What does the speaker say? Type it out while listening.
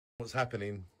What's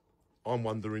happening? I'm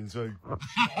wondering too.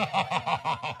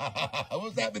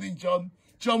 What's happening, John?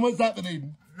 John, what's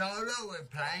happening? No, we're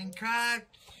playing cards.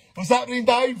 What's happening,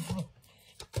 Dave?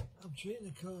 I'm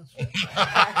cheating the cards.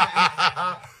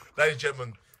 Ladies and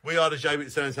gentlemen, we are the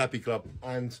Jaywick Sands Happy Club,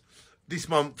 and this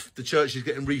month the church is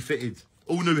getting refitted.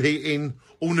 All new heating,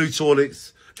 all new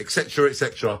toilets, etc,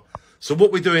 etc. So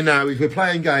what we're doing now is we're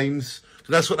playing games.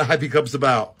 So that's what the Happy Club's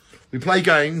about. We play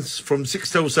games from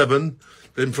 6 till 7.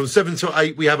 Then from 7 till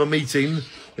 8 we have a meeting.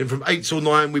 Then from 8 till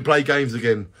 9 we play games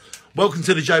again. Welcome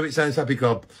to the Jaywick Sands Happy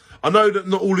Club. I know that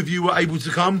not all of you were able to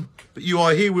come, but you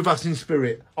are here with us in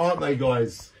spirit, aren't they,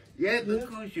 guys? Yep,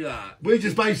 of course you are. We're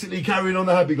just basically carrying on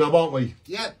the Happy Club, aren't we?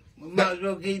 Yep, we might as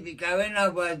well keep it going,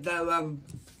 otherwise they'll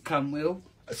come will.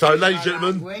 So, ladies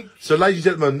and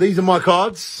gentlemen, these are my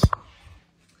cards.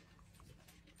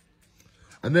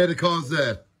 And they're the cards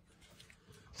there.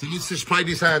 So let's just play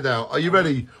this hand out. Are you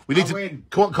ready? We need to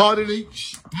come card in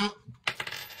each.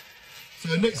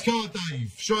 So next card,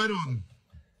 Dave. Shine on.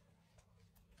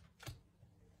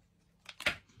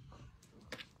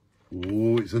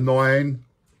 Oh, it's a 9.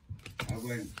 I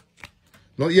win.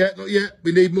 Not yet, not yet.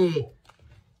 We need more.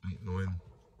 8, 9,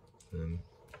 10.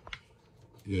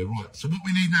 Yeah, right. So what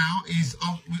we need now is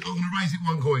I'm going to raise it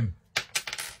 1 coin.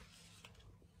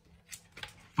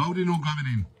 Folding or going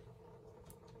in?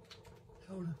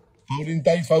 Folding. Folding,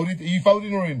 Dave folded. Are you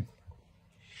folding or in?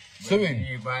 2 in.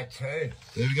 You by 2. There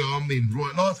we go, I'm in.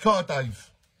 Right, last card,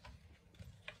 Dave.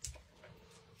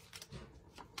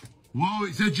 Whoa,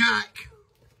 it's a jack.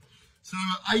 So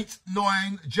 8,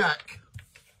 9, jack.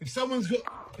 If someone's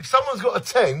got a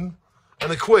 10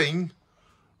 and a queen,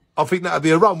 I think that'd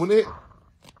be a run, wouldn't it? What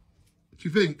do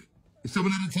you think? If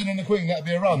someone had a 10 and a queen, that'd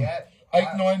be a run. Yeah. 8,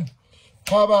 9.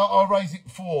 How about I'll raise it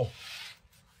 4?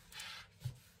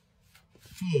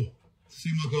 4.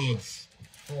 See my cards.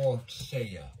 4 to see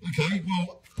ya. Okay,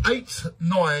 well, 8,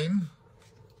 9,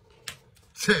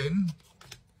 10,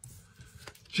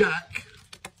 jack,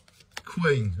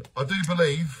 queen. I do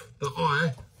believe that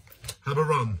I have a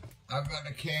run. I've got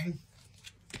the king,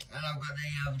 and I've got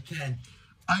the other 10.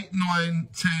 8, 9,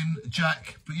 10,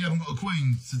 jack, but you haven't got a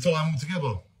queen to tie them all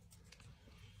together.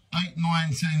 8,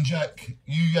 9, 10, jack.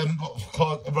 You haven't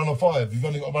got a run of 5. You've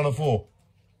only got a run of 4.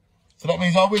 So that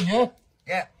means I win, yeah?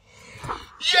 Yeah.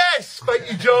 Yes!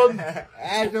 Thank you, John.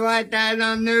 That's right, Dan.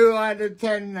 I knew I had a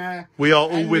 10. We are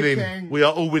all winning. We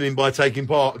are all winning by taking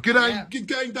part. Good game, good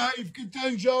game, Dave. Good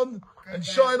game, John. Good and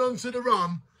game. shine on to the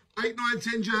run. 8, 9,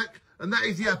 10, jack. And that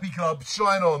is the Happy Club.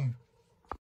 Shine on.